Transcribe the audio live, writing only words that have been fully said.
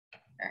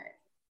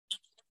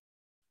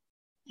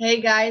Hey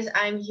guys,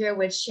 I'm here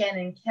with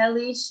Shannon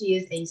Kelly. She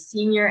is a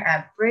senior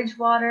at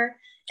Bridgewater,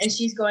 and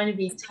she's going to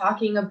be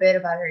talking a bit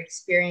about her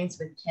experience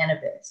with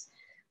cannabis.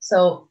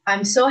 So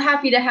I'm so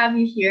happy to have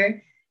you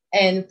here,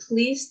 and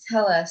please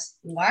tell us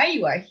why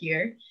you are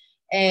here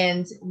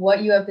and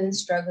what you have been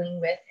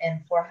struggling with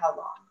and for how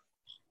long.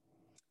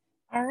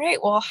 All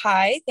right. Well,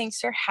 hi. Thanks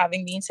for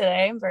having me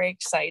today. I'm very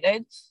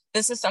excited.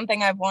 This is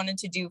something I've wanted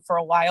to do for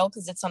a while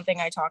because it's something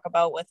I talk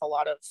about with a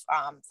lot of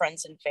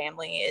friends and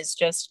family is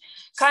just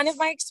kind of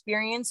my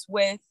experience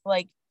with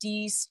like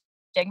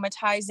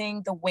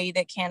destigmatizing the way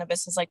that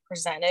cannabis is like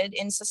presented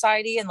in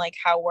society and like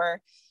how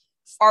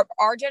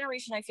our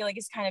generation, I feel like,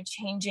 is kind of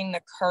changing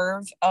the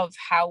curve of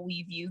how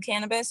we view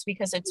cannabis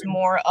because it's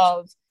more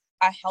of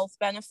a health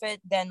benefit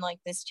than like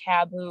this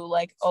taboo,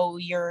 like, oh,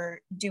 you're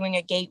doing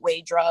a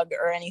gateway drug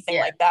or anything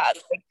Yeah. like that.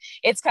 Like,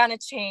 it's kind of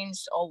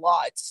changed a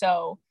lot.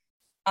 So,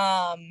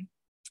 um,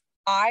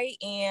 I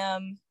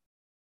am,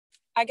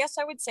 I guess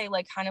I would say,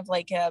 like, kind of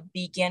like a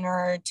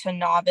beginner to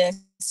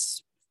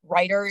novice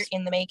writer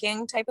in the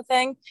making type of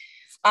thing.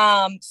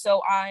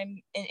 So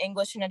I'm an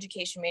English and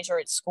education major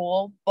at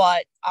school,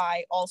 but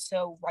I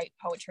also write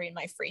poetry in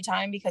my free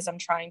time because I'm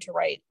trying to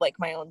write like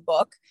my own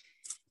book.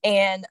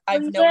 And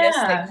I've Oh,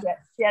 noticed that yeah.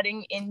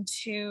 getting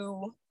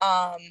into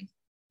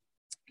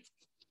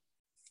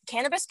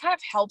cannabis kind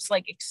of helps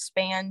like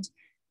expand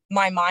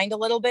my mind a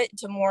little bit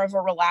to more of a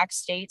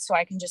relaxed state so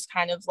I can just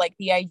kind of like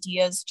the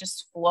ideas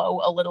just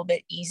flow a little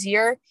bit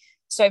easier.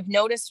 So I've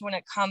noticed when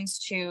it comes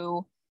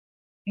to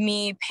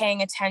me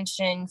paying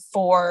attention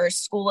for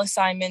school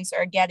assignments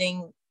or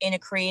getting in a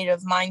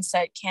creative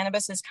mindset,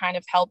 cannabis has kind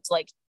of helped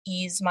like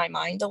ease my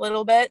mind a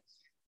little bit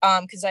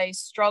because I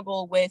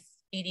struggle with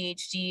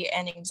ADHD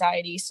and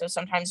anxiety. So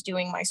sometimes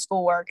doing my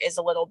schoolwork is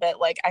a little bit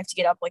like I have to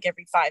get up like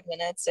every 5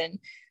 minutes and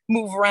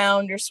move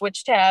around or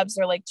switch tabs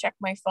or like check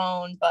my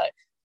phone. But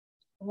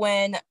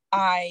when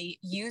I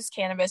use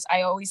cannabis,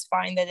 I always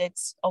find that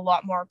it's a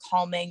lot more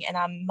calming and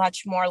I'm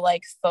much more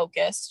like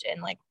focused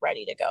and like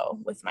ready to go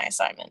with my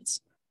assignments.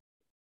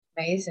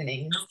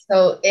 Amazing.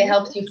 So it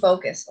helps you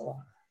focus a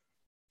lot.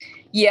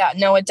 Yeah,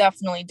 no, it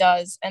definitely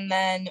does. And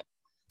then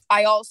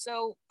I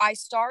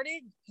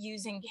started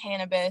using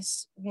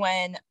cannabis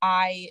when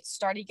I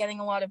started getting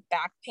a lot of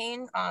back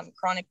pain,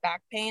 chronic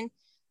back pain.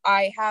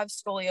 I have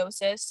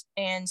scoliosis,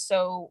 and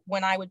so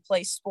when I would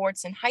play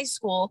sports in high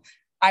school,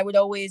 I would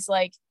always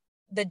like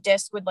the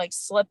disc would like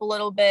slip a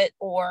little bit,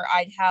 or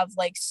I'd have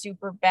like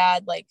super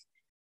bad like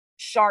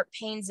sharp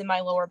pains in my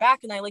lower back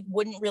and I like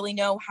wouldn't really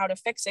know how to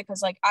fix it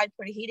because like I'd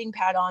put a heating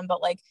pad on, but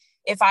like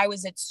if I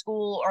was at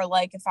school or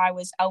like if I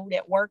was out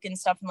at work and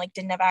stuff and like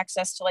didn't have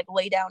access to like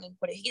lay down and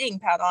put a heating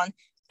pad on,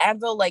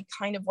 Advil like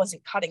kind of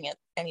wasn't cutting it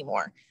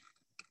anymore.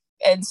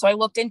 And so I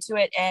looked into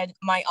it, and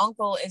my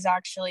uncle is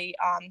actually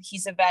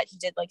he's a vet. He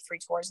did like 3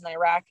 tours in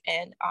Iraq,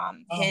 and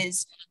Oh,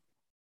 his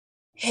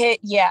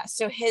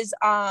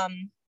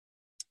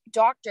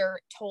doctor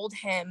told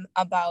him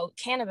about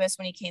cannabis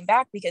when he came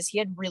back because he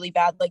had really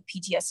bad like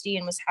PTSD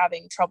and was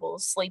having trouble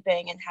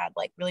sleeping and had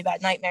like really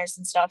bad nightmares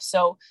and stuff.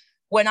 So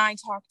when I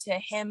talked to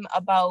him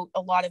about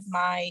a lot of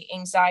my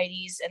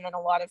anxieties and then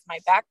a lot of my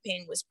back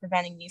pain was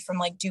preventing me from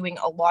like doing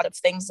a lot of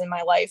things in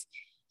my life,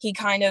 he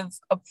kind of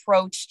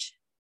approached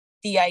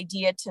the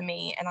idea to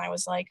me and I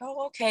was like,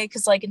 oh, okay.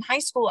 Cause like in high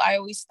school, I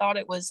always thought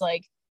it was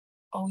like,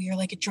 oh, you're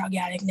like a drug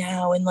addict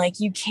now. And like,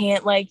 you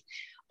can't like,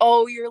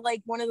 oh, you're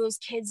like one of those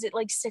kids that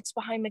like sits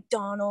behind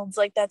McDonald's.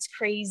 Like, that's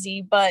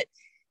crazy. But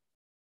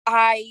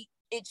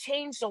it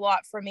changed a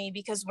lot for me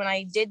because when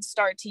I did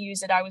start to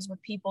use it, I was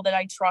with people that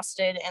I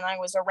trusted and I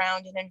was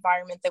around an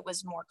environment that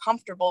was more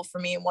comfortable for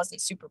me and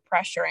wasn't super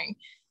pressuring.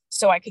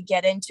 So I could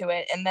get into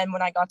it. And then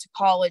when I got to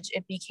college,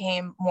 it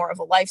became more of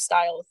a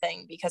lifestyle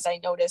thing because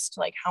I noticed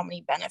like how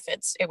many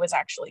benefits it was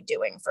actually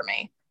doing for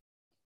me.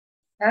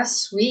 that's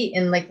sweet.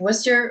 And like,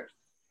 what's your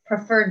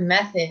preferred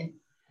method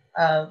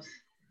of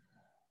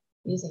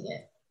using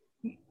it?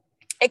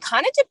 It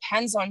kind of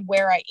depends on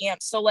where I am.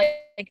 So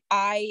like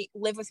I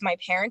live with my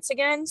parents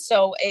again,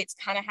 so it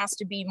kind of has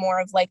to be more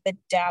of like the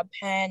dab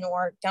pen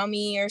or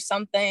gummy or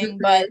something.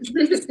 But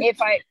Mhm.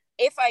 if I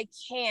if I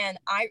can,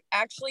 I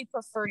actually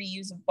prefer to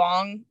use a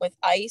bong with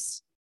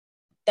ice.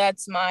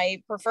 That's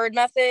my preferred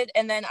method.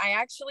 And then I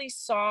actually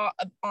saw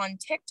on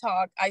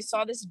TikTok, I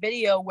saw this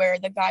video where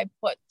the guy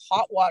put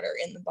hot water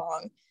in the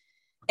bong,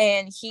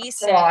 and he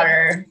said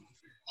Water.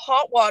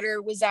 hot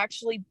water was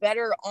actually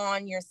better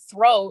on your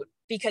throat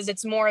because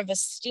it's more of a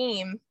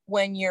steam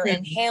when you're Hmm.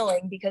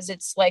 inhaling because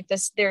it's like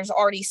this there's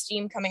already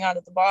steam coming out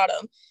at the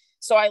bottom.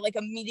 So I like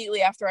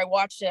immediately after I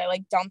watched it, I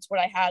like dumped what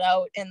I had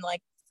out and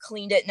like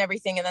cleaned it and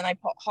everything, and then I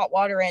put hot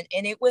water in,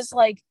 and it was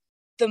like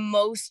the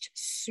most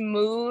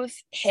smooth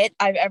hit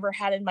I've ever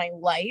had in my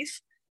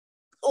life.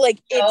 Like,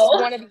 it's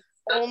Oh, one of the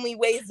only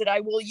ways that I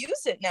will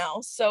use it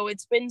now, so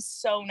it's been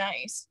so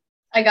nice.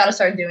 I gotta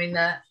start doing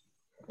that.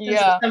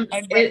 Because Yeah,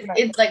 I'd recommend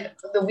it's like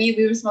the weed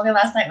we were smoking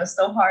last night was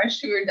so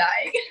harsh, we were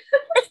dying.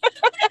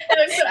 And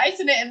then we put ice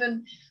in it, and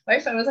then my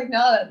friend was like,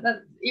 "No, that's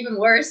even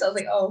worse." I was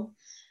like, "Oh,"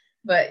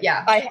 but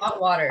yeah, I hot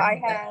water. I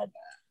had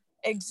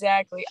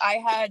Exactly. I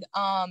had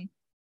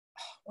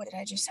what did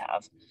I just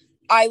have?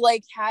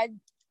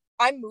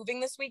 I'm moving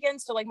this weekend,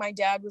 so like my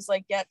dad was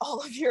like, get all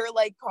of your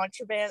like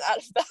contraband out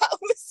of the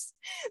house.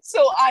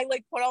 So I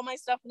like put all my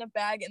stuff in a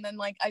bag, and then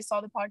like I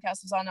saw the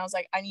podcast was on, and I was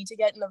like, I need to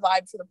get in the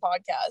vibe for the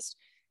podcast.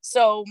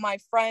 So my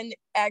friend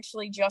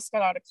actually just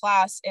got out of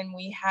class, and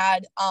we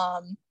had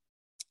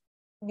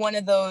one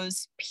of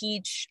those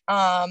peach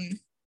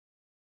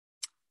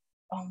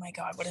oh my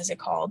god, what is it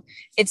called?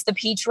 It's the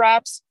peach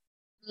wraps.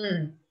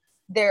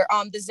 They're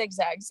the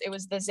zigzags. It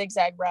was the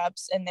zigzag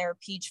wraps, and they're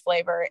peach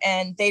flavor,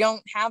 and they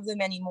don't have them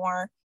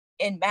anymore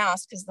in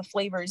Mass because the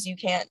flavors you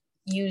can't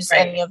use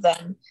any of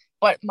them.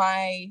 But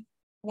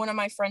one of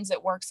my friends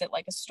that works at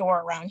like a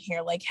store around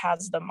here like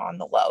has them on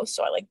the low,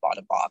 so I like bought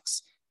a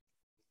box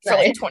for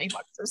like $20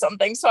 or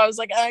something. So I was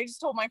like, I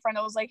just told my friend,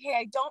 I was like, hey,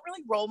 I don't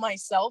really roll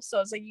myself, so I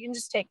was like, you can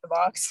just take the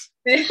box.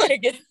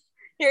 Like,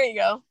 here you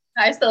go.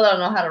 I still don't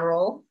know how to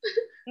roll.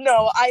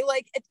 No, I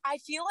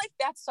feel like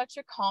that's such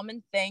a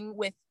common thing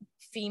with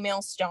female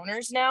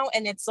stoners now,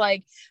 and it's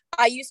like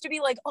I used to be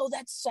like, oh,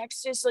 that's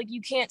sexist, like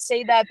you can't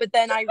say that, but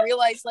then I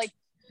realized like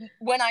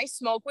when I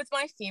smoke with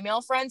my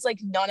female friends, like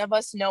none of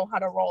us know how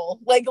to roll,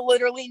 like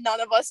literally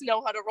none of us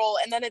know how to roll,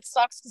 and then it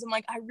sucks because I'm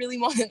like, I really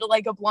wanted to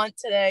like a blunt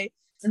today.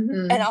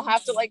 And I'll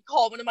have to like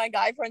call one of my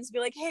guy friends and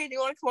be like, hey, do you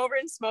want to come over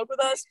and smoke with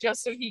us,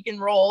 just so he can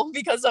roll,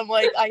 because I'm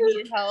like, I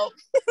need help.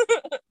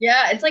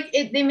 Yeah, it's like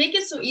they make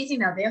it so easy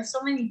now. They have so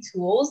many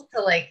tools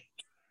to like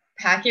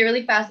pack it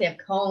really fast. They have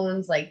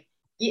cones, like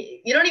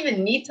you don't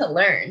even need to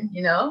learn,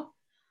 you know?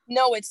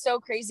 No, it's so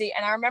crazy.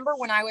 And I remember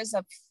when I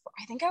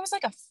think I was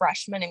like a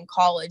freshman in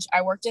college,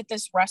 I worked at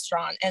this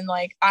restaurant, and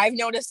like I've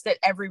noticed that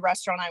every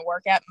restaurant I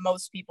work at,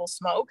 most people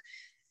smoke.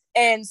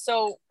 And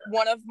so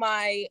one of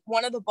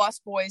the bus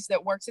boys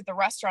that works at the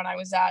restaurant I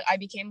was at, I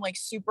became like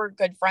super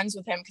good friends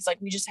with him because like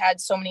we just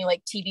had so many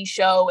like TV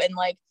show and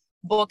like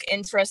book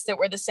interests that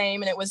were the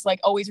same, and it was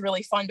like always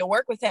really fun to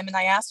work with him. And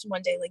I asked him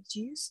one day, like, do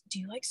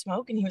you like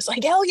smoke? And he was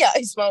like, hell yeah,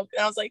 I smoke.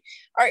 And I was like,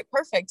 all right,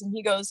 perfect. And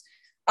he goes,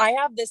 I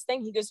have this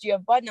thing. He goes, do you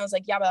have bud? And I was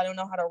like, yeah, but I don't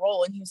know how to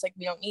roll. And he was like,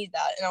 we don't need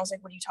that. And I was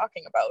like, what are you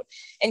talking about?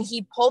 And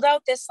he pulled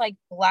out this like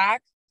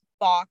black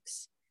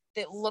box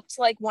that looked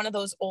like one of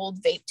those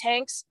old vape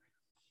tanks.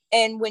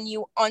 And when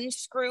you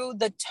unscrew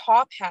the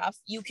top half,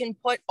 you can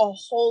put a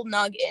whole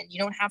nug in. You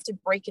don't have to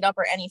break it up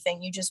or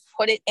anything. You just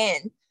put it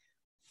in,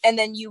 and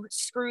then you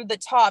screw the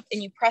top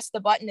and you press the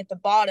button at the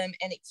bottom,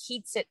 and it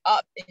heats it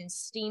up and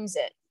steams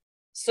it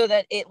so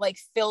that it like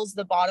fills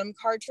the bottom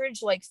cartridge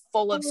like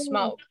full of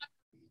smoke.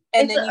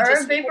 And it's then you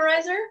just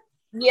vaporizer?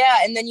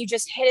 Yeah, and then you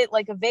just hit it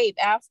like a vape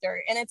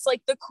after. And it's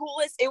like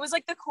it was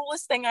like the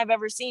coolest thing I've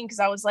ever seen,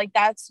 because I was like,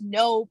 that's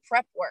no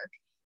prep work.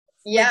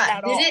 Yeah,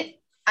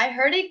 I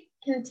heard it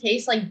can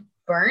taste like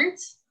burnt.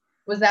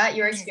 Was that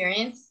your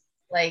experience?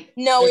 Like,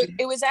 no,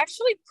 it was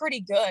actually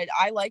pretty good.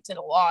 I liked it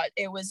a lot.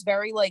 It was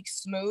very like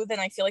smooth, and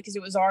I feel like because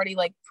it was already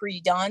like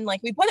pre-done,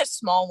 like we put a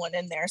small one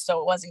in there, so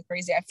it wasn't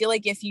crazy. I feel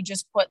like if you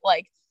just put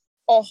like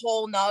a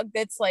whole nug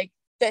that's like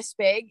this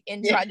big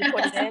and tried to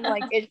put it in,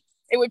 like it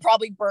would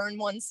probably burn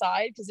one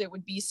side because it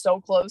would be so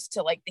close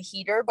to like the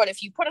heater. But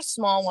if you put a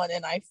small one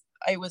in, I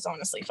was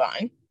honestly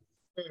fine.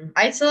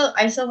 I still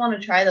want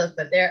to try those,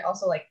 but they're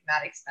also like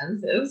not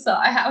expensive, so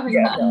I haven't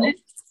gotten it.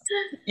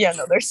 Yeah,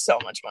 no, there's so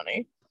much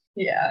money.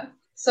 Yeah.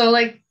 So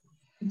like,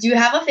 do you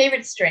have a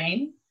favorite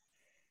strain?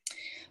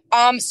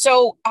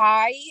 So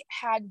I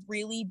had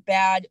really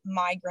bad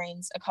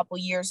migraines a couple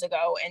years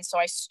ago, and so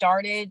I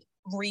started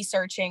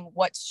researching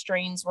what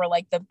strains were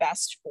like the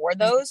best for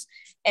those,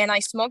 and I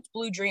smoked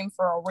Blue Dream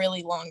for a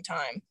really long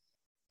time.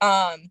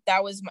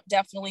 That was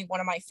definitely one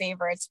of my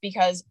favorites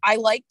because I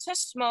like to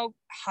smoke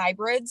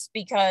hybrids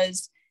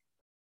because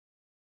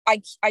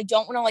I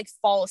don't want to like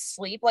fall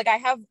asleep. Like I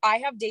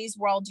have days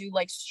where I'll do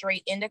like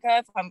straight indica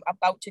if I'm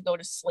about to go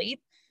to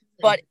sleep.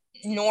 But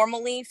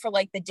normally for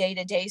like the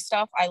day-to-day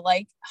stuff, I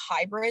like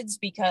hybrids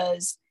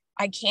because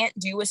I can't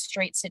do a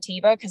straight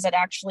sativa because it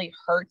actually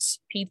hurts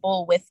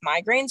people with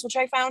migraines, which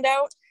I found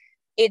out.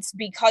 It's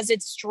because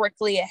it's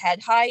strictly a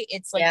head high.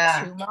 It's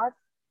like too much.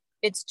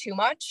 It's too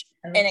much,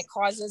 and it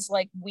causes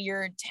like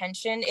weird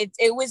tension.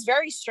 It was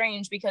very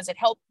strange because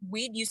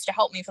weed used to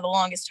help me for the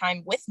longest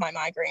time with my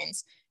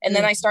migraines. And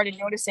then I started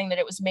noticing that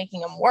it was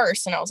making them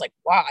worse. And I was like,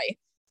 why?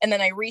 And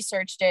then I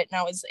researched it,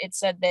 and it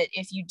said that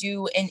if you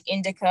do an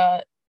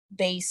indica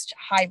based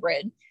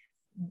hybrid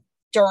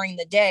during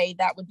the day,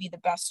 that would be the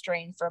best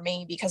strain for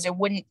me because it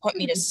wouldn't put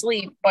me to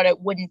sleep, but it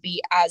wouldn't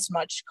be as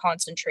much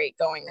concentrate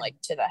going like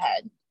to the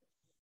head.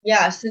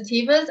 Yeah,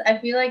 sativas, I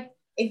feel like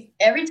if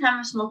every time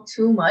I smoke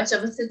too much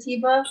of a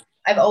sativa,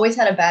 I've always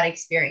had a bad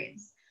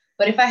experience.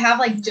 But if I have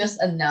like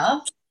just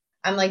enough,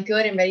 I'm like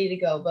good and ready to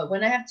go. But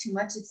when I have too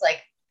much, it's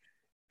like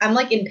I'm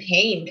like in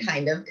pain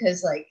kind of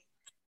because like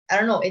I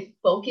don't know, it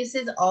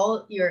focuses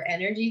all your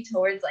energy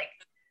towards like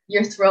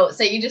your throat.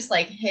 So you just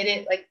like hit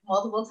it like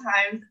multiple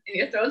times and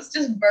your throat's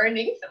just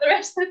burning for the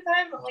rest of the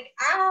time. I'm like,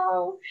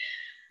 ow.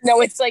 No,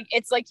 it's like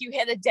you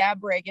hit a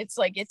dab rig. It's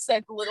like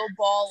little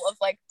ball of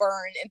like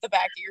burn in the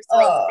back of your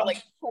throat for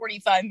like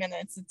 45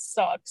 minutes. It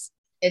sucks.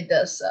 It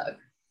does suck.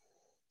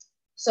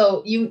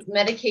 So you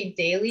medicate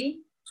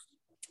daily?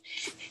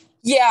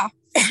 Yeah,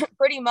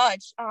 pretty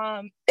much.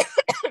 I'm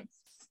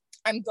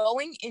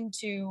going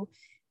into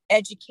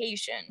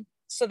education,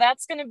 so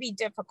that's going to be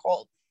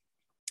difficult.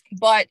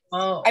 But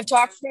I've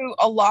talked to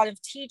a lot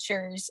of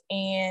teachers,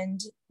 and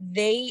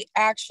they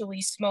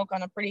actually smoke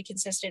on a pretty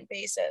consistent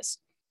basis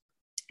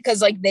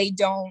because, like, they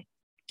don't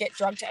get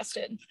drug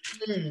tested.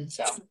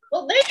 So,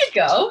 well, there you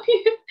go.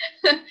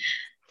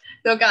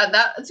 So, God,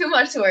 not too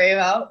much to worry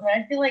about. But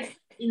I feel like,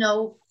 you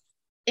know,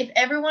 if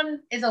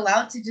everyone is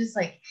allowed to just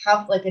like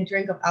have like a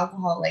drink of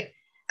alcohol like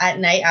at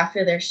night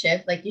after their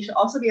shift, like you should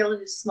also be able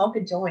to just smoke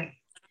a joint.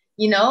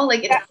 You know,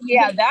 like it's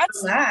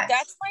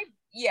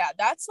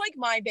that's like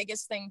my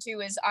biggest thing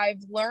too. Is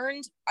I've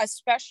learned,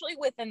 especially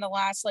within the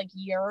last like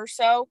year or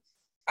so,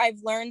 I've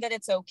learned that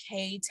it's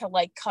okay to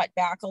like cut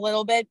back a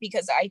little bit,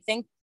 because I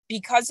think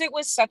because it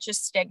was such a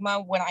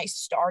stigma when I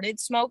started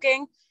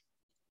smoking,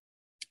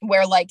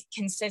 where like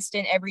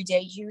consistent everyday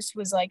use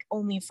was like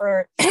only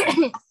for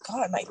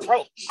God, my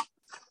throat.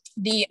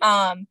 The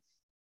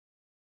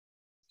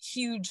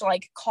huge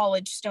like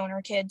college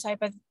stoner kid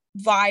type of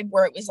vibe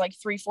where it was like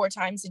 3-4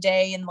 times a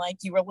day and like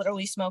you were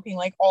literally smoking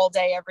like all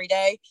day every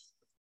day.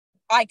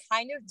 I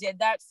kind of did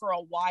that for a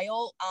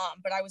while,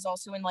 but I was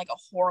also in like a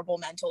horrible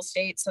mental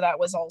state, so that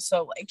was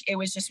also like, it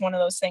was just one of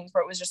those things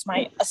where it was just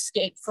my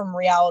escape from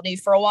reality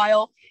for a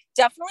while.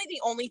 Definitely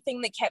the only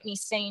thing that kept me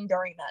sane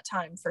during that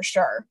time, for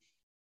sure.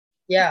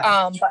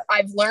 But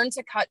I've learned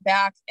to cut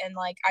back, and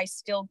like I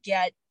still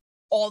get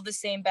all the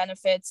same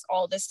benefits,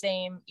 all the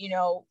same, you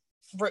know,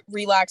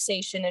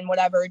 relaxation and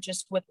whatever,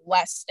 just with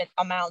less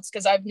amounts,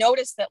 because I've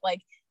noticed that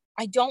like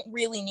I don't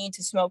really need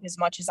to smoke as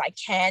much as I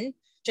can.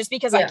 Just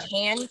because I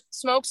can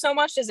smoke so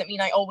much doesn't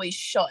mean I always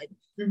should.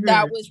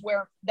 That was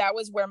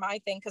where my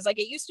thing, because like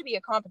it used to be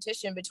a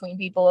competition between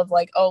people of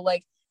like, oh,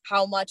 like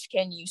how much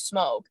can you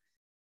smoke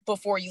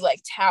before you like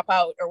tap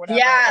out or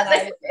whatever.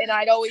 And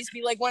I'd always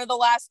be like one of the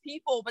last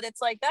people, but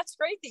it's like, that's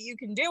great that you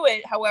can do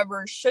it.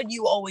 However, should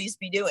you always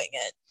be doing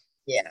it?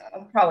 Yeah,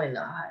 probably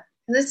not.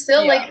 Because it's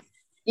still like,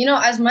 you know,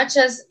 as much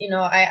as, you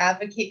know, I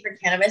advocate for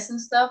cannabis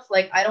and stuff,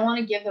 like I don't want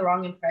to give the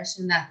wrong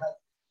impression that like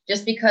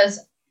just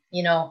because,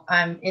 you know,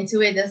 I'm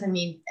into it doesn't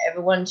mean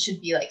everyone should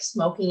be like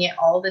smoking it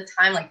all the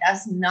time. Like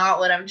that's not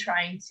what I'm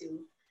trying to,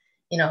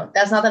 you know,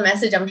 that's not the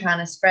message I'm trying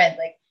to spread.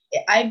 Like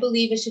I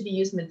believe it should be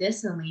used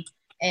medicinally.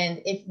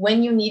 And if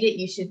when you need it,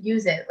 you should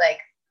use it. Like,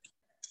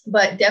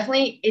 but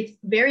definitely it's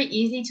very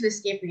easy to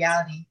escape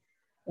reality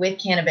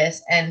with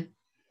cannabis. And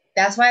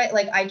that's why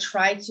like I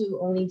try to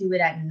only do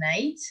it at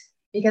night,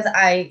 because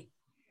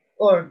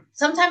or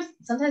sometimes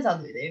I'll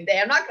do it during the day.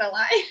 I'm not gonna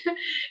lie.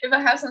 If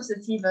I have some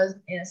sativas,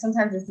 you know,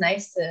 sometimes it's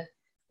nice to,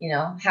 you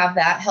know, have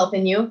that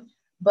helping you.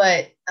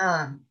 But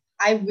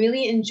I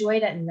really enjoy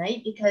it at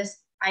night because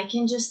I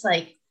can just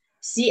like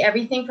see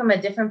everything from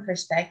a different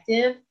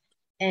perspective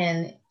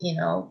and, you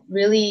know,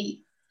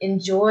 really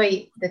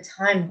enjoy the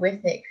time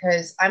with it,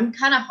 because I'm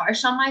kind of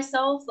harsh on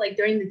myself. Like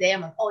during the day,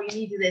 I'm like, oh, you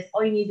need to do this,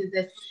 oh, you need to do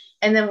this.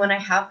 And then when I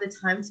have the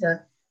time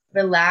to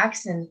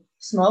relax and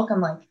smoke,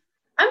 I'm like,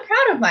 I'm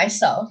proud of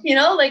myself, you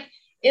know, like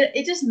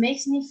it just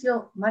makes me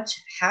feel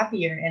much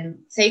happier. And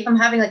say if I'm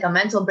having like a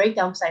mental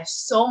breakdown because I have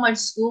so much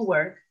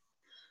schoolwork,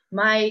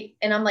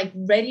 and I'm like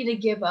ready to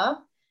give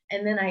up.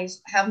 And then I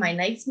have my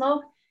night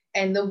smoke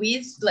and the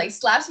weed like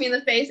slaps me in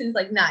the face and it's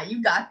like, nah,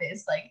 you got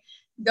this. Like,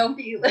 don't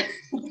be,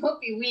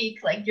 don't be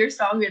weak. Like you're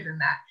stronger than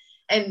that.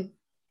 And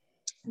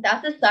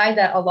that's a side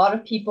that a lot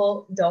of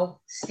people don't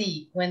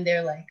see when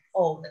they're like,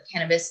 oh, the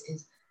cannabis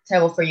is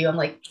terrible for you. I'm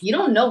like, you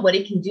don't know what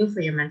it can do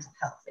for your mental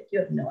health. Like you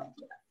have no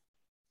idea.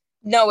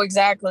 No,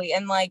 exactly.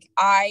 And like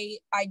I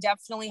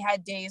definitely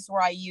had days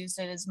where I used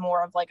it as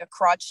more of like a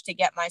crutch to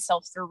get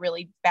myself through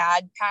really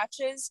bad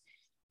patches.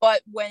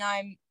 But when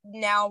I'm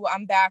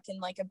back in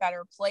like a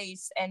better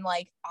place, and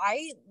like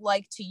I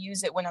like to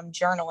use it when I'm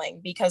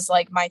journaling, because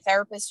like my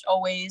therapist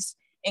always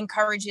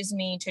encourages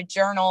me to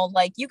journal.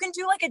 Like you can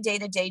do like a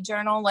day-to-day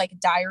journal, like a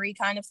diary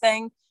kind of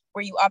thing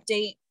where you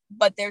update,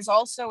 but there's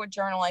also a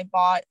journal I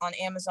bought on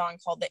Amazon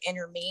called The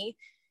Inner Me,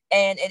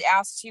 and it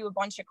asks you a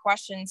bunch of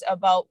questions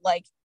about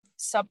like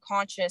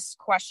subconscious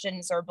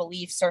questions or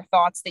beliefs or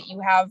thoughts that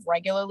you have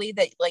regularly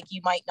that like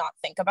you might not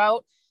think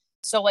about.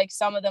 So like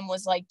some of them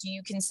was like, do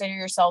you consider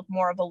yourself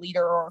more of a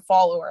leader or a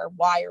follower?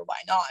 Why or why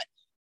not?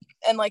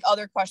 And like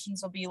other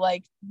questions will be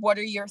like, what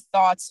are your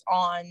thoughts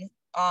on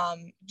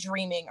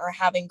dreaming or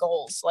having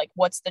goals? Like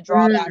what's the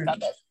drawback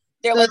of it?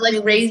 They're so like, it like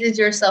really raises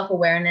your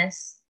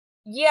self-awareness.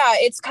 Yeah,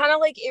 it's kind of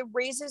like it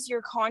raises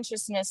your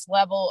consciousness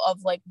level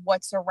of like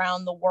what's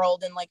around the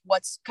world, and like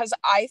what's, because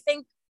I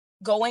think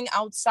going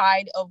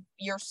outside of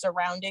your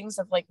surroundings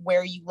of like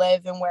where you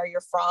live and where you're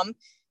from,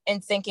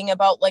 and thinking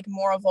about like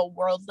more of a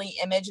worldly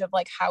image of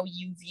like how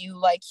you view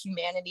like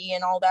humanity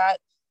and all that,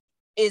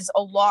 is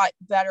a lot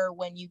better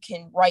when you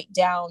can write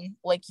down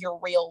like your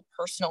real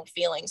personal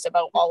feelings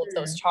about all of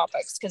those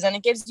topics, because then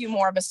it gives you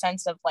more of a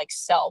sense of like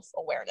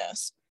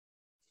self-awareness.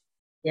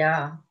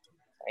 Yeah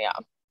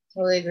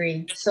Totally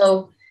agree.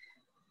 So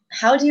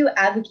how do you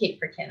advocate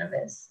for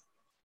cannabis?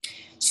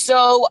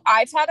 So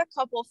I've had a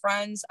couple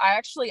friends.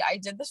 I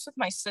did this with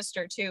my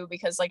sister too,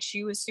 because like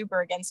she was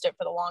super against it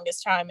for the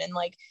longest time. And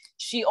like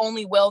she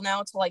only will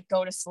now to like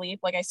go to sleep.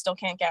 Like I still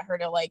can't get her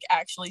to like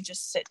actually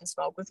just sit and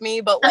smoke with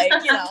me. But like,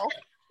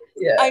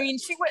 Yeah. I mean,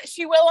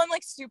 she will on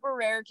like super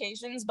rare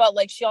occasions, but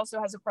like she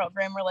also has a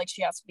program where like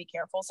she has to be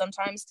careful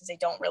sometimes because they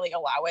don't really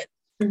allow it.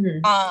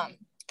 Mm-hmm.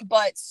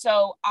 But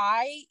so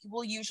I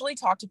will usually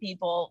talk to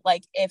people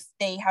like if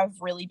they have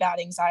really bad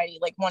anxiety.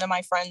 Like one of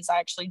my friends, I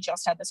actually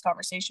just had this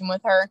conversation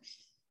with her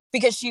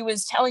because she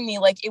was telling me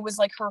like it was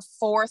like her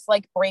fourth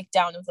like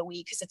breakdown of the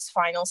week because it's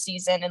final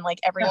season and like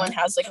everyone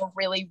has like a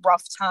really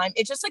rough time.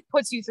 It just like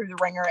puts you through the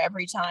ringer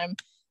every time.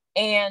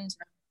 And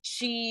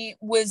she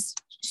was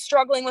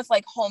struggling with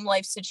like home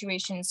life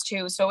situations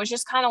too. So it was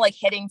just kind of like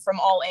hitting from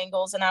all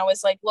angles. And I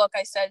was like, look,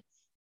 I said,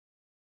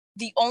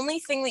 the only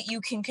thing that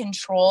you can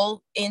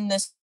control in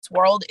this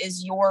world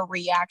is your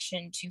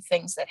reaction to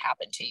things that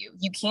happen to you.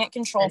 You can't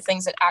control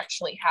things that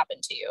actually happen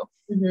to you.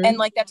 Mm-hmm. And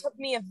like that took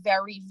me a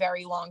very,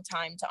 very long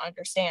time to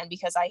understand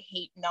because I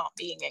hate not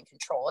being in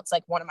control. It's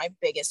like one of my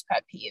biggest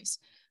pet peeves.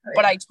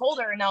 But I told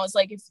her and I was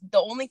like, if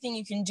the only thing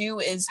you can do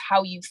is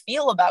how you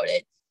feel about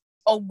it,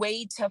 a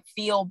way to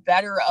feel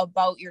better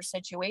about your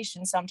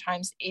situation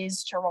sometimes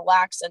is to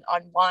relax and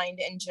unwind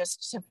and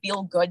just to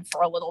feel good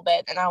for a little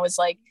bit. And I was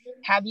like,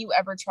 have you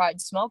ever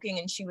tried smoking?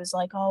 And she was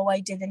like, oh,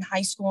 I did in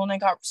high school and I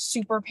got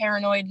super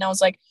paranoid. And I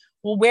was like,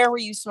 well, where were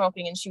you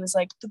smoking? And she was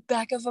like, the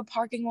back of a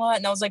parking lot.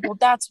 And I was like, well,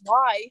 that's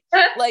why.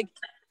 Like,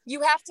 you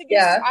have to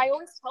get, I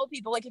always tell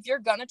people, like, if you're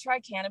gonna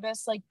try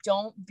cannabis, like,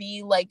 don't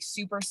be like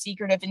super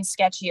secretive and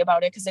sketchy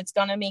about it because it's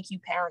gonna make you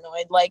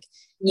paranoid. Like,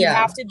 you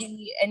have to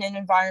be in an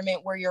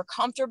environment where you're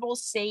comfortable,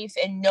 safe,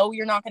 and know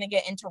you're not gonna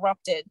get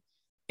interrupted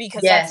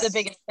because that's the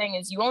biggest thing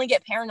is you only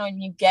get paranoid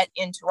when you get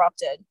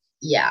interrupted.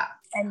 Yeah.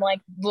 And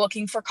like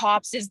looking for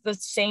cops is the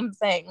same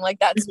thing. Like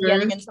that's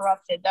getting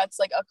interrupted. That's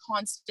like a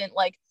constant,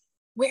 like,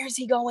 where's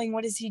he going?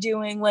 What is he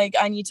doing? Like,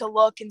 I need to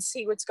look and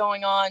see what's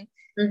going on.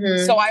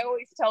 So I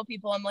always tell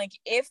people, I'm like,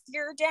 if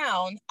you're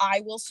down,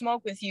 I will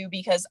smoke with you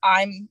because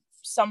I'm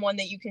someone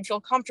that you can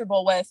feel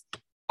comfortable with.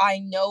 I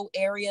know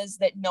areas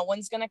that no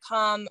one's going to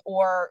come,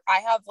 or I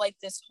have like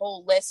this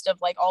whole list of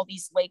like all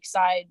these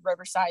lakeside,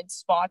 riverside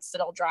spots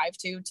that I'll drive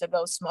to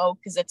go smoke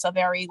because it's a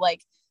very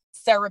like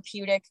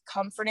therapeutic,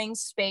 comforting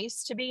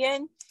space to be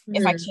in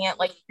if I can't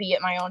like be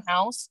at my own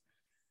house.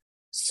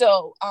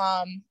 So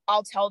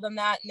I'll tell them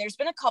that. And there's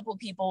been a couple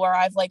people where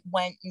I've like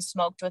went and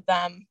smoked with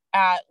them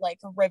at like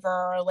a river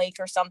or a lake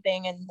or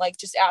something and like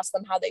just ask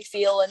them how they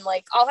feel. And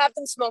like I'll have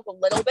them smoke a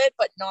little bit,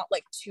 but not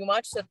like too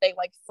much so that they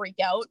like freak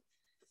out.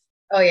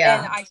 Oh yeah.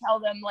 And I tell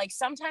them like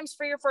sometimes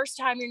for your first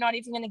time you're not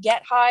even gonna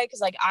get high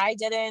because like I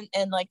didn't,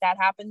 and like that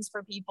happens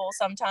for people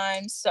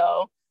sometimes.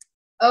 So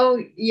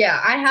oh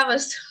yeah, I have a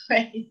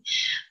story.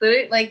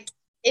 Literally, like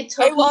it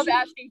took I love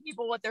asking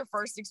people what their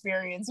first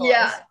experience was.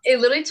 Yeah, it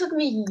literally took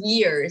me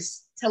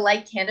years to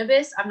like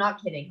cannabis. I'm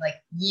not kidding, like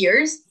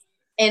years.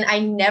 And I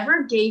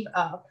never gave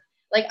up.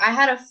 Like I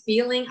had a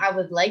feeling I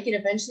would like it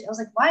eventually. I was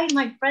like, why do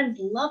my friends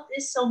love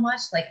this so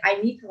much? Like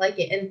I need to like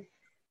it. And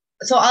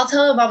so I'll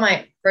tell you about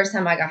my first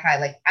time I got high.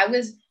 Like I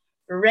was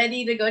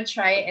ready to go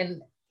try it.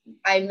 And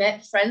I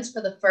met friends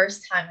for the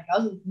first time. Like I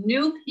was with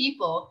new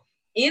people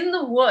in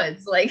the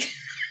woods. Like,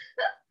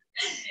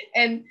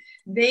 and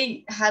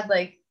they had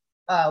like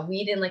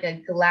weed in like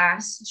a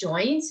glass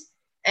joint.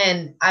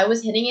 And I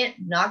was hitting it,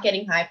 not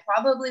getting high,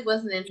 probably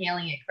wasn't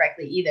inhaling it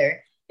correctly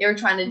either. They were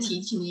trying to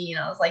teach me,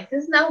 and I was like,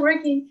 this is not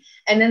working.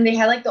 And then they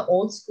had like the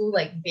old school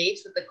like vapes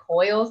with the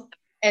coils,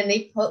 and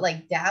they put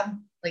like dab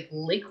like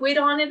liquid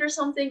on it or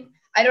something.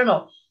 I don't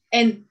know.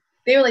 And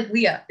they were like,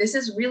 Leah, this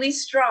is really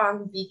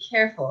strong. Be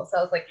careful. So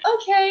I was like,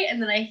 okay.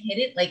 And then I hit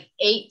it like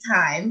 8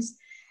 times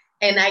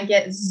and I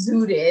get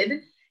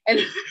zooted. And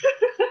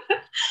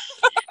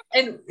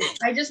and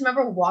I just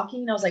remember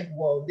walking and I was like,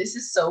 whoa, this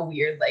is so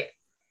weird. Like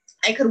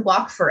I could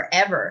walk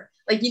forever.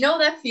 Like, you know,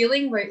 that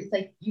feeling where it's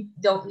like, you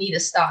don't need to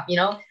stop, you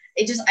know,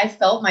 it just, I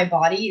felt my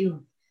body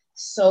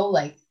so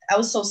like, I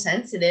was so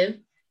sensitive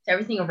to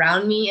everything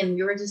around me. And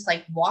we were just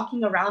like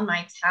walking around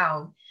my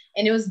town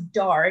and it was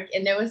dark.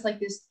 And there was like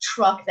this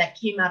truck that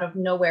came out of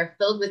nowhere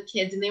filled with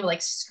kids. And they were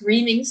like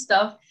screaming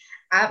stuff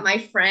at my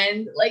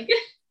friend. Like,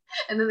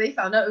 and then they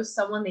found out it was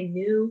someone they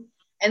knew.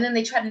 And then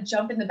they tried to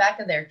jump in the back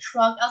of their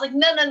truck. I was like,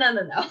 no.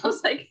 I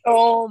was like,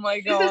 oh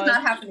my God, this is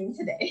not happening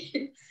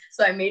today.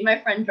 So I made my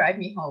friend drive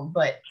me home.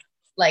 But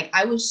like,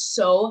 I was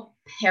so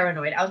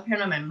paranoid. I was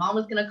paranoid. My mom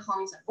was going to call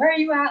me. She's like, where are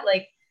you at?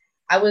 Like,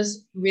 I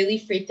was really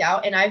freaked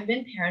out. And I've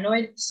been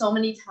paranoid so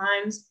many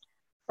times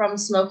from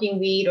smoking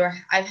weed, or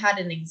I've had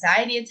an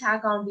anxiety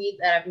attack on weed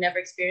that I've never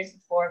experienced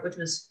before, which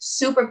was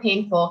super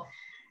painful.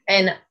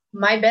 And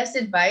my best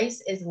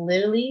advice is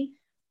literally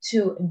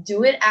to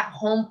do it at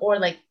home, or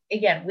like,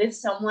 again, with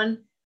someone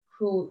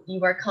who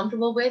you are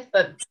comfortable with.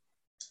 But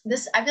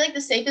this, I feel like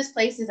the safest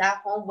place is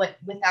at home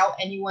without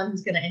anyone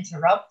who's going to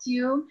interrupt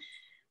you.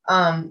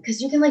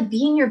 Because you can like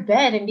be in your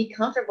bed and be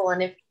comfortable.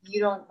 And if you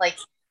don't like,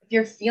 if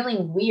you're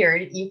feeling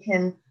weird, you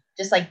can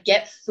just like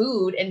get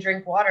food and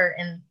drink water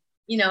and,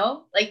 you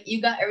know, like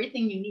you got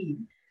everything you need.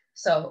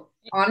 So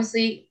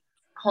honestly,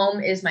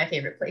 home is my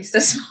favorite place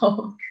to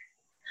smoke.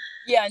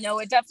 Yeah, no,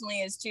 it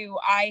definitely is too.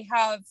 I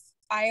have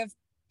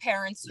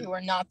parents who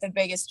are not the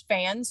biggest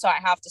fans, so I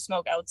have to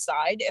smoke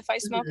outside if I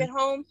smoke Mhm. at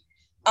home.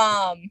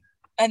 Um,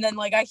 and then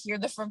like I hear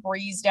the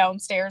Febreze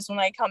downstairs when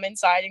I come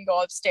inside and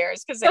go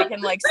upstairs because they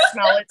can like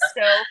smell it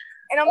still.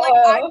 And I'm like,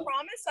 I Oh,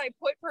 promise I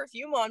put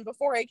perfume on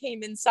before I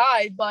came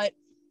inside, but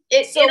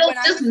so it'll when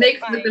I just was at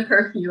mix with my the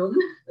perfume.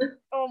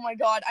 oh my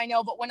God, I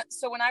know. But when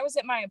I was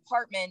at my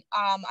apartment,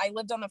 I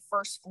lived on the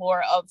first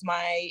floor of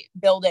my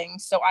building,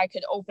 so I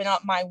could open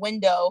up my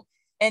window,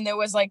 and there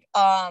was like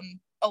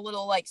a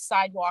little like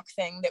sidewalk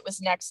thing that was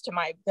next to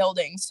my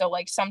building. So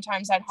like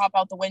sometimes I'd hop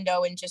out the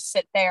window and just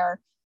sit there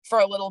for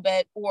a little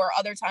bit, or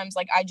other times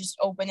like I just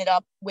open it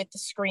up with the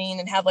screen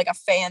and have like a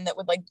fan that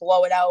would like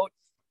blow it out.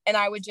 And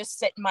I would just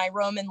sit in my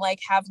room and like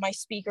have my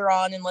speaker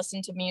on and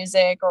listen to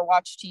music or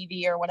watch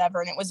TV or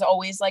whatever. And it was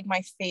always like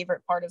my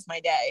favorite part of my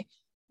day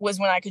was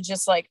when I could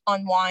just like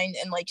unwind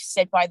and like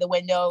sit by the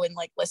window and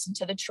like listen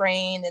to the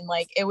train, and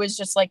like it was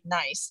just like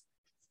nice.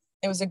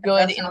 It was a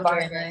good That sounds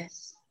very environment.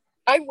 nice.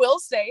 I will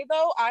say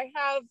though,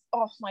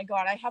 oh my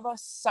God, I have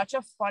such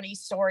a funny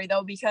story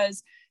though,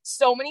 because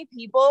so many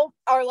people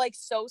are like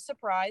so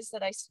surprised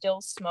that I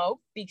still smoke,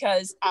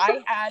 because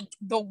I had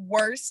the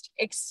worst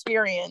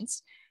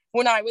experience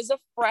when I was a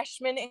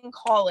freshman in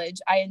college.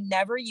 I had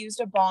never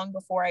used a bong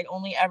before. I'd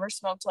only ever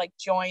smoked like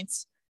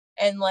joints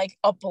and like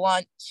a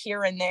blunt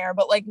here and there,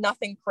 but like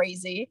nothing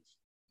crazy.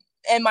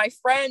 And my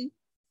friend,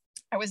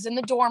 I was in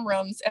the dorm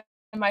rooms,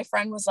 and my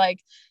friend was like,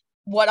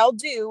 what I'll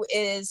do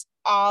is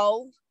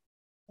I'll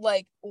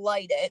like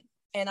light it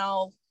and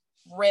I'll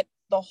rip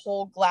the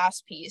whole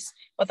glass piece,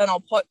 but then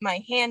I'll put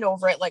my hand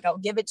over it, like I'll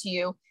give it to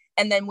you.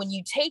 And then when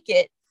you take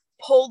it,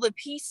 pull the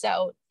piece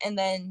out and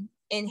then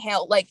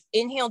inhale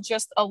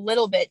just a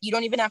little bit. You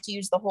don't even have to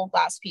use the whole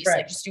glass piece, like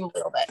Right. just do a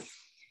little bit.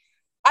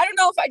 I don't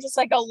know if I just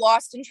like got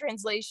lost in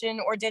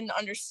translation or didn't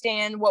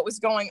understand what was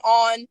going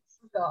on,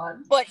 God.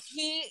 but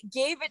he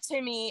gave it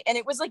to me and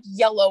it was like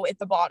yellow at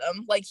the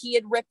bottom. Like he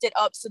had ripped it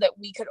up so that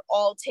we could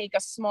all take a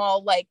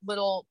small like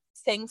little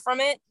thing from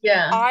it.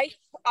 Yeah.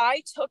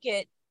 I took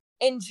it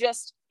and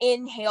just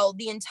inhaled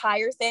the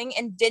entire thing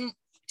and didn't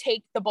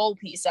take the bowl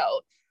piece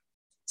out.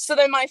 So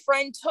then my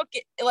friend took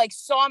it, like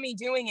saw me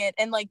doing it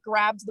and like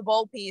grabbed the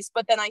bowl piece,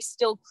 but then I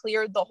still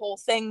cleared the whole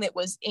thing that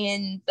was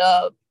in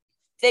the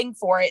thing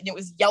for it, and it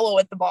was yellow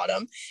at the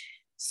bottom.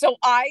 So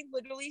I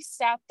literally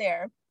sat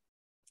there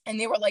and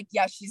they were like,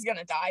 yeah, she's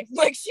gonna die.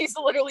 Like she's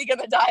literally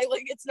gonna die.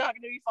 Like it's not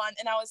gonna be fun.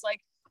 And I was like,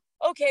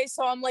 okay.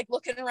 So I'm like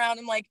looking around.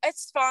 I'm like,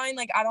 it's fine.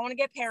 Like I don't want to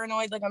get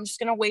paranoid. Like I'm just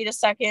gonna wait a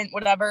second,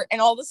 whatever. And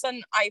all of a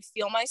sudden I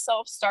feel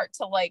myself start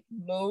to like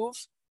move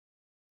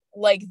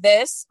like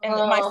this. And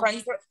Oh, my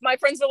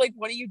friends are like,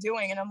 what are you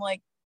doing? And I'm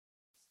like,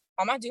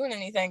 I'm not doing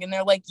anything. And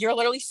they're like, you're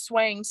literally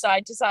swaying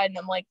side to side. And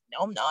I'm like,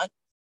 no, I'm not.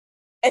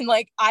 And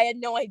like I had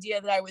no idea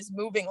that I was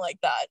moving like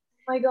that.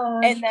 my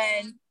gosh. And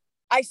then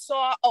I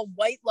saw a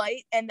white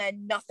light and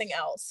then nothing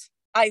else.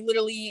 I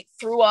literally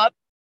threw up.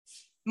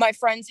 My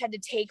friends had to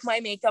take my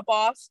makeup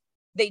off.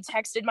 They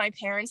texted my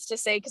parents to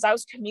say, because I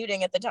was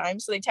commuting at the time,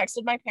 so they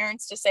texted my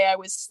parents to say I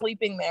was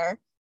sleeping there.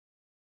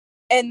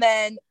 And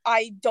then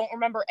I don't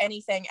remember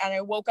anything. And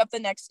I woke up the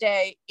next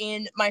day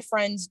in my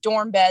friend's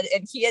dorm bed,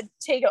 and he had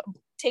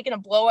taken a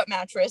blow up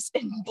mattress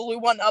and blew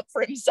one up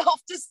for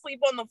himself to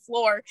sleep on the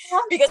floor,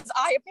 because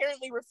I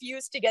apparently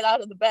refused to get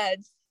out of the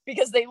bed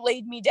because they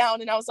laid me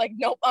down. And I was like,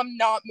 nope, I'm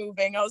not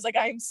moving. I was like,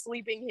 I'm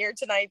sleeping here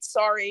tonight.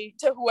 Sorry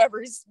to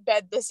whoever's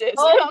bed this is.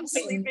 Oh I'm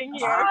sleeping my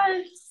here.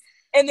 gosh.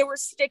 And there were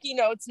sticky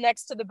notes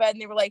next to the bed,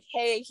 and they were like,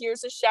 hey,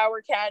 here's a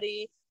shower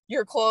caddy.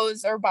 Your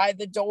clothes are by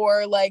the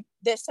door. Like,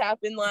 this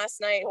happened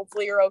last night.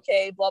 Hopefully you're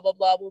okay. Blah, blah,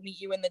 blah. We'll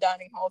meet you in the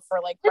dining hall for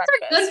like These are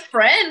breakfast. good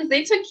friends.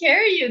 They took care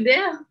of you,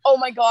 damn. Oh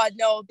my God,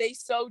 no, they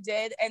so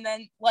did. And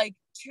then like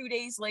 2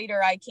 days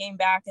later, I came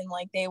back and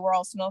like they were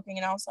all smoking.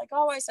 And I was like,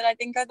 oh, I said, I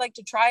think I'd like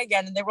to try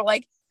again. And they were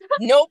like,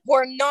 nope,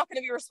 we're not going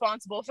to be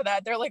responsible for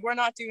that. They're like, we're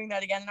not doing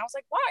that again. And I was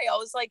like, why? I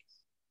was like,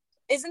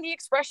 isn't the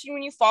expression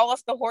when you fall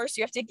off the horse,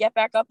 you have to get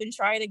back up and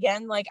try it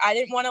again? Like, I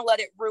didn't want to let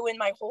it ruin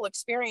my whole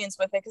experience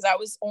with it, because that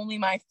was only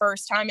my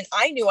first time and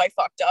I knew I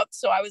fucked up.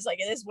 So I was like,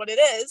 it is what it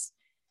is.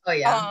 Oh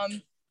yeah.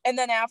 And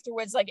then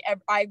afterwards, like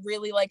I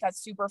really like got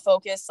super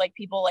focused. Like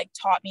people like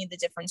taught me the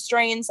different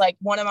strains. Like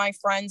one of my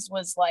friends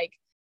was like,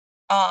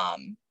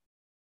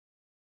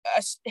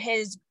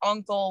 his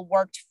uncle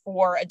worked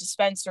for a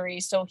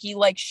dispensary, so he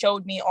like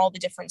showed me all the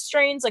different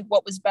strains, like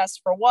what was best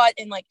for what,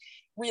 and like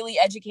really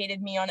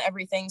educated me on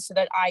everything so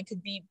that I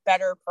could be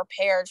better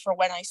prepared for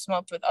when I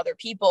smoked with other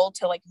people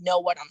to like know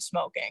what I'm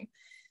smoking.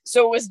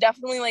 So it was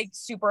definitely like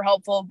super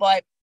helpful.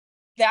 But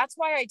that's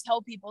why I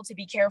tell people to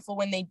be careful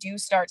when they do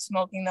start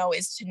smoking, though,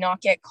 is to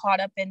not get caught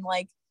up in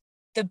like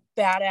the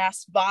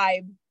badass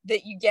vibe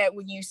that you get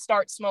when you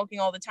start smoking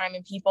all the time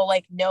and people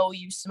like know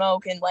you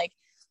smoke, and like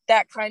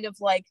that kind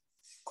of like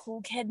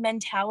cool kid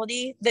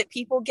mentality that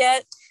people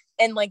get.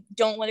 and like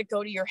don't let it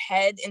go to your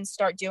head and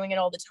start doing it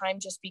all the time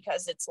just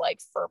because it's like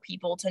for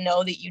people to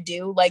know that you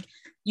do. Like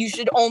you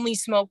should only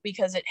smoke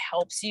because it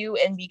helps you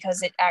and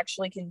because it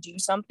actually can do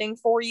something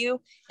for you.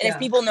 And if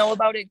people know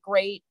about it,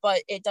 great,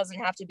 but it doesn't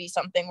have to be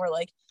something where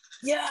like,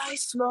 yeah, I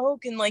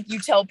smoke, and like you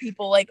tell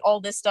people like all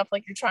this stuff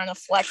like you're trying to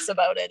flex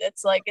about it.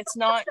 It's like it's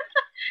not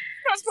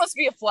supposed to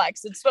be a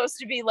flex. It's supposed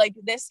to be like,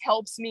 this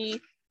helps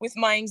me with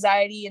my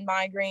anxiety and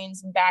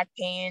migraines and back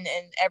pain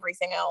and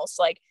everything else.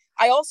 Like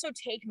I also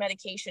take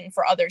medication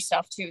for other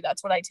stuff too.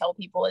 That's what I tell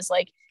people is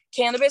like,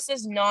 cannabis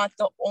is not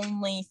the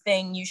only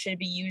thing you should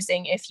be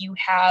using if you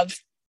have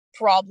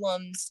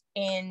problems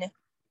in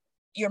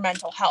your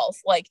mental health.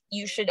 Like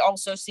you should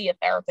also see a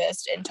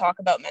therapist and talk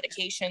about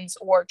medications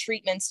or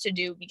treatments to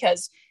do,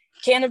 because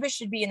cannabis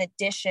should be an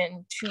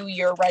addition to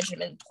your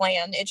regimen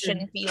plan. It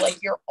shouldn't be like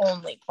your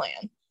only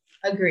plan.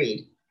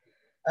 Agreed.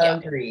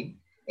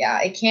 Yeah,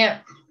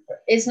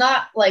 it's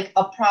not like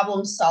a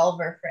problem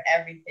solver for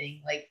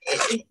everything. Like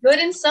it's good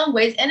in some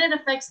ways and it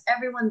affects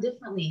everyone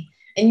differently,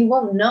 and you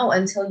won't know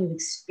until you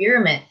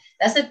experiment.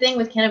 That's the thing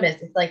with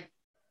cannabis. It's like,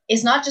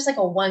 it's not just like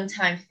a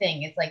one-time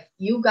thing. It's like,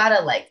 you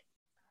gotta like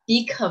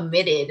be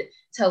committed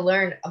to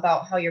learn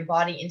about how your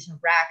body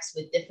interacts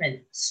with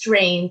different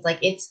strains. Like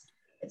it's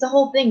a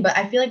whole thing, but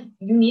I feel like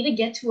you need to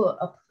get to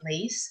a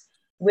place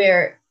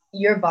where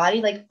your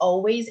body like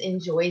always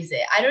enjoys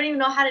it. I don't even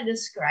know how to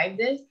describe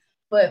this,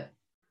 but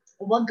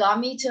what got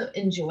me to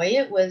enjoy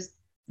it was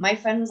my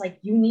friend was like,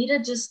 you need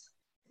to just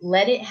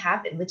let it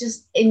happen. But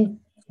just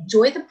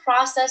enjoy the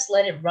process,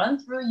 let it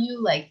run through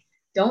you. Like,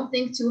 don't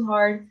think too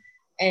hard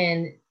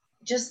and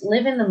just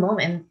live in the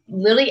moment. And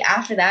literally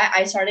after that,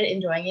 I started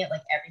enjoying it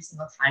like every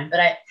single time. But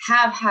I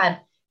have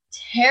had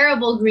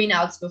terrible green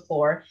outs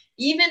before.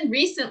 Even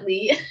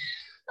recently,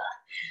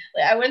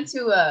 like I went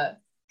to a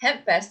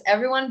Hemp Fest.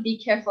 Everyone be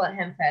careful at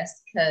Hemp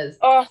Fest because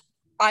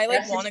I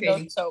like want to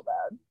go so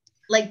bad.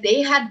 Like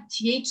they had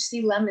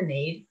THC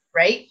lemonade,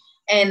 right?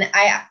 And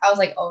I was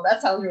like, oh,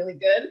 that sounds really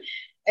good.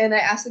 And I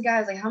asked the guy, I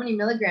was like, how many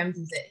milligrams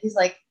is it? He's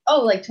like,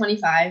 oh, like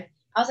 25.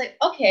 I was like,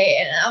 okay.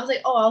 And I was like,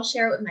 oh, I'll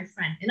share it with my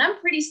friend. And I'm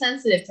pretty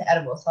sensitive to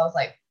edibles. So I was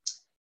like,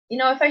 you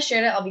know, if I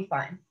shared it, I'll be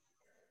fine.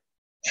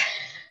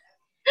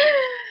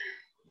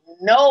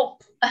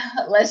 Nope.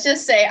 Let's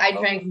just say I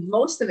drank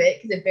most of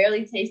it because it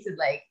barely tasted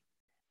like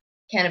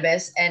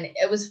cannabis. And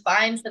it was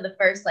fine for the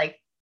first like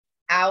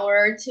hour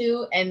or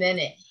two. And then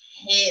it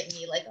hit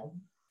me like a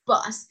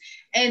bus.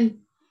 And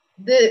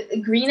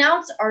the green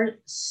outs are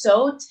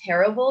so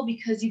terrible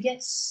because you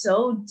get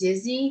so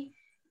dizzy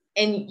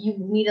and you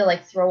need to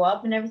like throw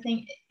up and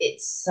everything.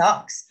 It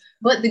sucks.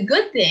 But the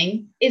good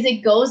thing is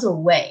it goes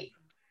away.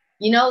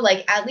 You know,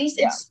 like at least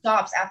it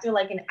stops after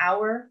like an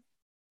hour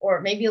or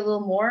maybe a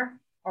little more.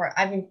 Or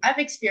I've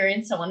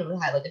experienced someone who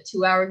had like a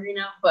 2-hour green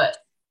out, but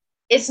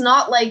it's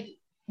not like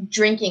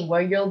drinking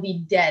where you'll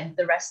be dead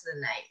the rest of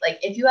the night. Like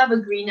if you have a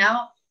green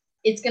out,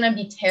 it's gonna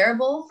be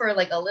terrible for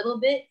like a little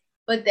bit,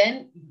 but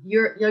then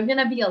you're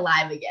gonna be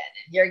alive again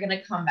and you're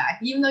gonna come back,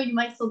 even though you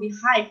might still be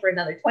high for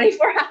another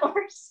 24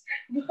 hours,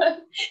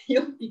 but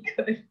you'll be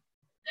good.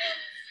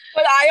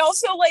 But I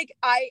also like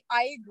I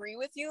agree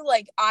with you.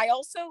 Like I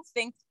also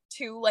think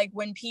too, like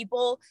when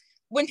people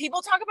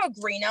talk about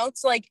green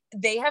outs, like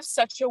they have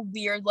such a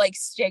weird like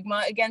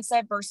stigma against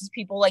that versus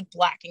people like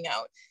blacking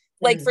out.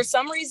 Like for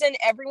some reason,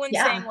 everyone's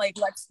saying like,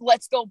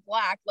 let's go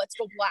black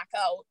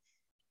out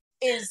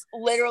is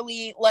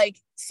literally like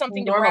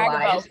something to brag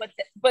about.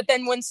 But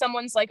then when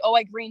someone's like, oh,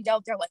 I greened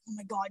out, they're like, oh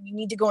my God, you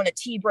need to go on a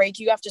tea break.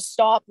 You have to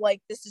stop.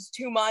 Like, this is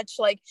too much.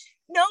 Like,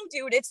 no,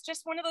 dude, it's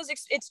just one of those,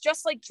 it's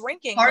just like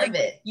drinking. Part like, of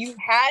it. You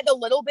had a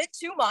little bit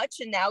too much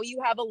and now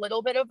you have a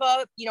little bit of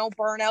a,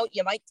 burnout.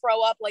 You might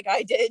throw up like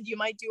I did. You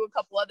might do a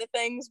couple other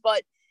things,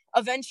 but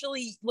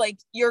eventually like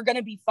you're going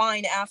to be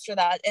fine after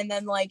that. And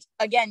then like,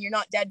 again, you're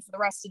not dead for the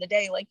rest of the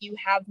day. Like you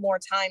have more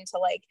time to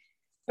like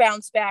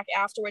bounce back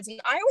afterwards. And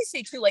I always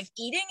say too, like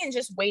eating and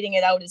just waiting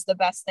it out is the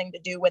best thing to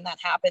do when that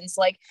happens.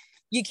 Like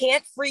you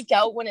can't freak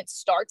out when it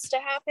starts to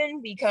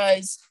happen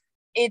because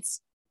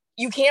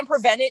you can't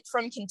prevent it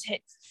from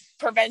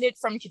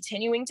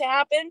continuing to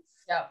happen.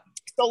 Yeah.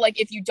 So like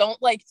if you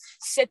don't like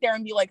sit there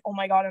and be like, oh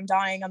my God, I'm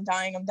dying.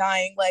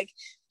 Like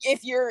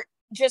if you're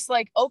just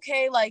like,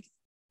 okay, like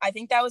I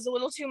think that was a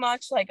little too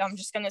much. Like I'm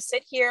just gonna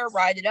sit here,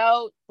 ride it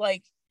out,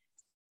 like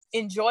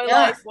enjoy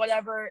life,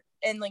 whatever,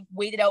 and like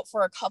wait it out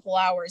for a couple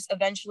hours.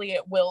 Eventually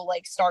it will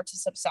like start to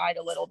subside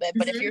a little bit.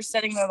 But if you're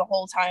sitting there the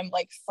whole time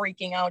like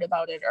freaking out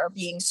about it or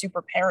being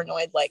super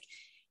paranoid, like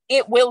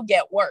it will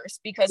get worse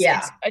because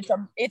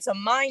it's a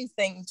mind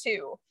thing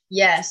too.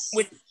 Yes,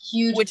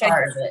 huge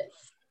part of it.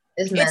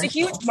 It's a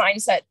huge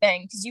mindset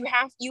thing because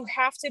you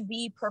have to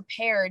be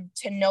prepared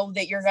to know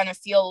that you're going to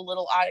feel a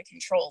little out of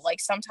control. Like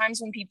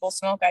sometimes when people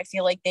smoke, I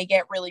feel like they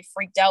get really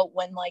freaked out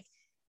when like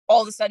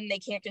all of a sudden they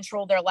can't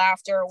control their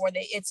laughter or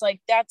it's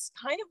like, that's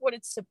kind of what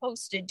it's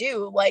supposed to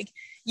do. Like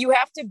you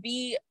have to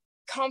be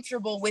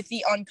comfortable with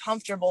the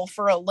uncomfortable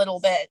for a little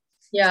bit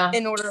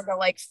in order to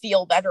like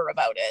feel better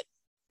about it.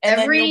 And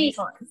then you'll be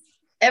fine.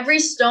 every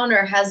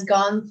stoner has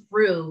gone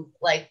through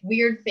like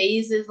weird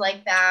phases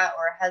like that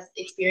or has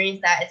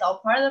experienced that. It's all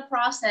part of the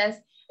process.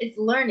 It's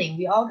learning.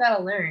 We all got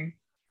to learn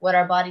what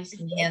our bodies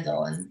can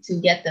handle and to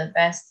get the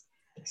best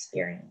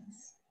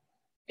experience.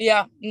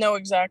 Yeah, no,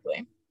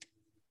 exactly.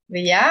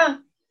 But yeah,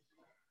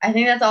 I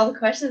think that's all the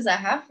questions I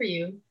have for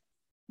you.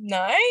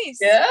 Nice.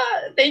 Yeah,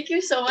 thank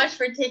you so much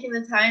for taking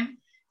the time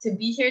to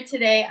be here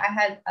today. I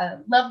had a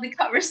lovely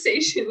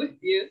conversation with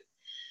you.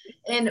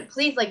 And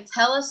please, like,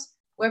 tell us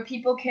where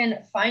people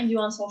can find you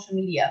on social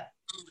media.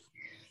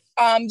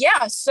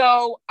 Yeah,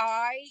 so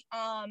I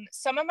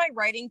some of my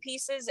writing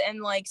pieces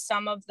and like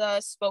some of the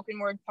spoken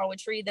word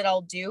poetry that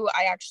I'll do,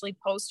 I actually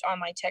post on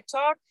my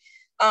TikTok.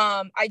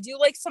 I do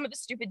like some of the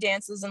stupid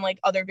dances and like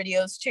other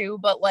videos too,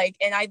 but like,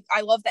 and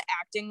I love the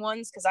acting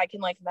ones because I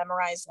can like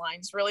memorize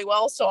lines really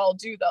well, so I'll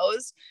do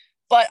those.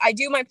 But I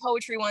do my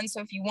poetry one,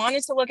 so if you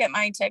wanted to look at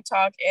my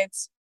TikTok,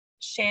 it's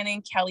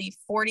Shannon Kelly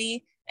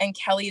 40, and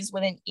Kelly is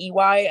with an EY.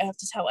 I have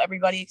to tell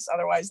everybody because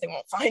otherwise they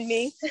won't find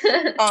me.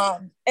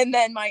 And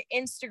then my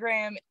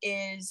Instagram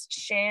is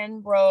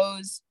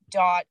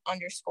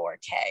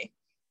shanrose._K.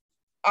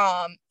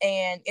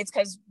 And it's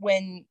because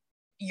when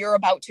you're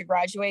about to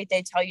graduate,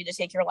 they tell you to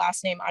take your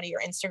last name out of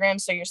your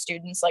Instagram so your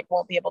students like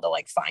won't be able to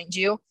like find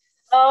you.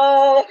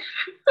 Oh,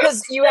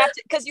 because you have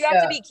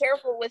to be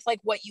careful with like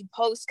what you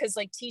post, because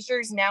like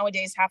teachers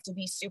nowadays have to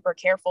be super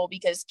careful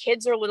because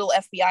kids are little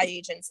FBI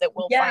agents that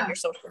will find your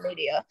social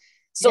media.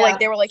 So like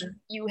they were like,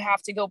 you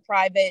have to go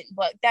private,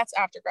 but that's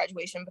after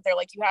graduation, but they're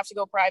like, you have to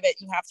go private,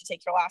 you have to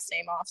take your last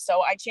name off.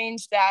 So I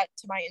changed that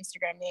to my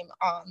Instagram name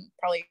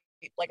probably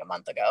like a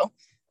month ago.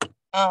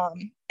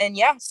 And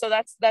yeah, so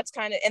that's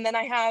kind of, and then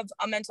I have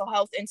a mental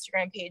health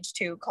Instagram page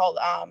too called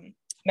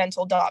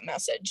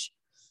mental.message.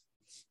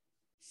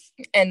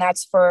 And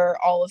that's for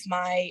all of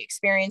my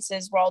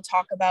experiences where I'll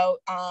talk about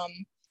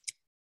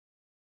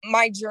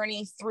my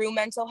journey through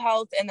mental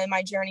health and then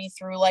my journey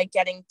through like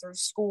getting through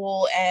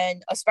school,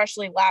 and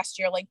especially last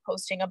year, like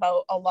posting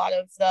about a lot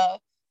of the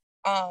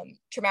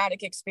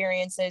traumatic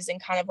experiences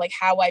and kind of like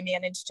how I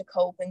managed to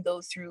cope and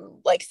go through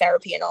like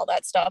therapy and all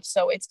that stuff.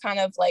 So it's kind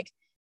of like,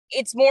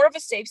 it's more of a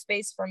safe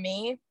space for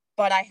me,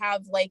 but I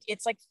have like, I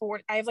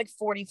have like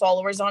 40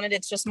 followers on it.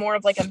 It's just more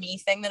of like a me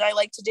thing that I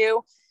like to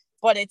do,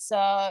 but it's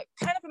kind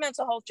of a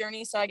mental health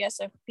journey. So I guess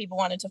if people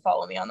wanted to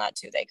follow me on that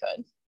too, they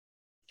could.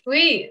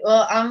 Sweet.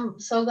 Well, I'm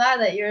so glad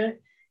that you're,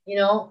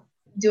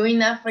 doing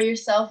that for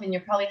yourself and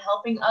you're probably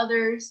helping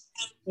others.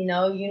 You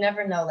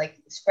never know, like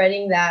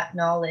spreading that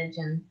knowledge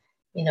and,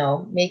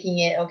 making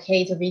it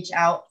okay to reach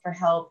out for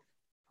help.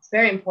 It's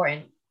very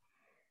important.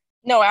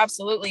 No,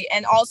 absolutely.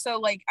 And also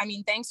like, I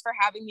mean, thanks for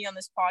having me on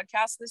this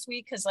podcast this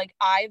week. Cause like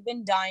I've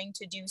been dying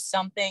to do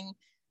something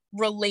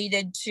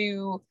related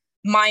to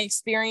my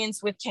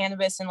experience with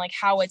cannabis and like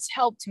how it's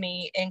helped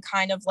me, and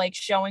kind of like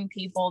showing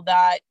people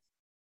that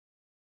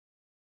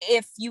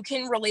if you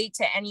can relate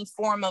to any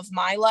form of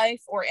my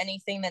life or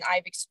anything that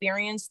I've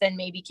experienced, then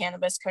maybe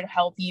cannabis could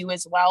help you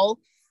as well.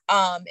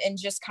 And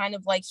just kind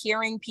of like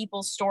hearing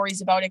people's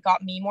stories about it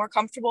got me more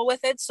comfortable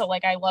with it. So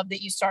like, I love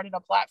that you started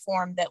a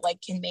platform that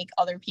like can make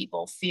other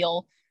people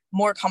feel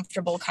more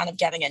comfortable kind of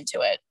getting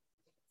into it.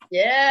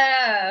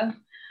 Yeah.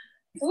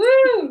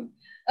 Woo.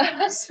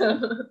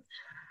 Awesome.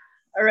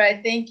 All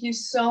right. Thank you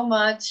so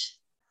much.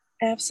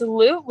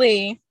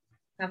 Absolutely.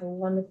 Have a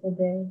wonderful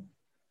day.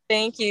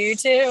 Thank you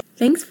too.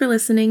 Thanks for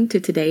listening to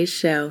today's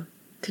show.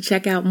 To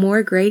check out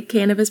more great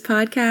cannabis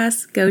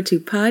podcasts, go to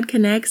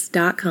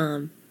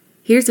podconnects.com.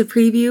 Here's a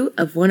preview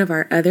of one of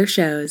our other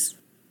shows.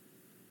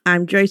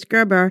 I'm Joyce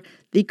Gerber,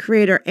 the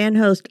creator and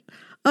host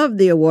of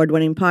the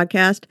award-winning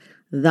podcast,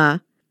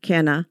 The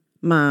Canna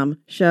Mom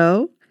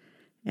Show.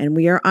 And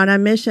we are on a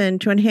mission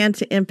to enhance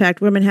the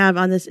impact women have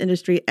on this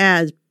industry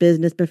as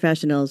business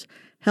professionals,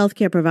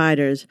 healthcare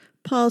providers,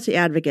 policy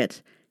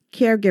advocates,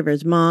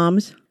 caregivers,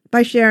 moms,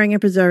 by sharing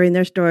and preserving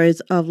their stories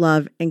of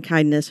love and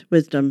kindness,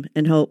 wisdom,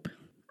 and hope.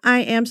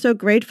 I am so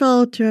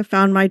grateful to have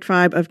found my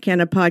tribe of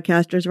Canna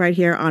podcasters right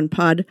here on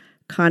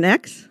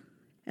PodConX,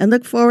 and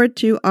look forward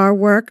to our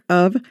work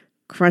of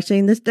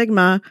crushing the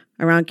stigma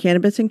around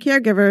cannabis and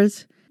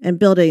caregivers and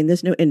building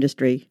this new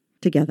industry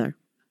together.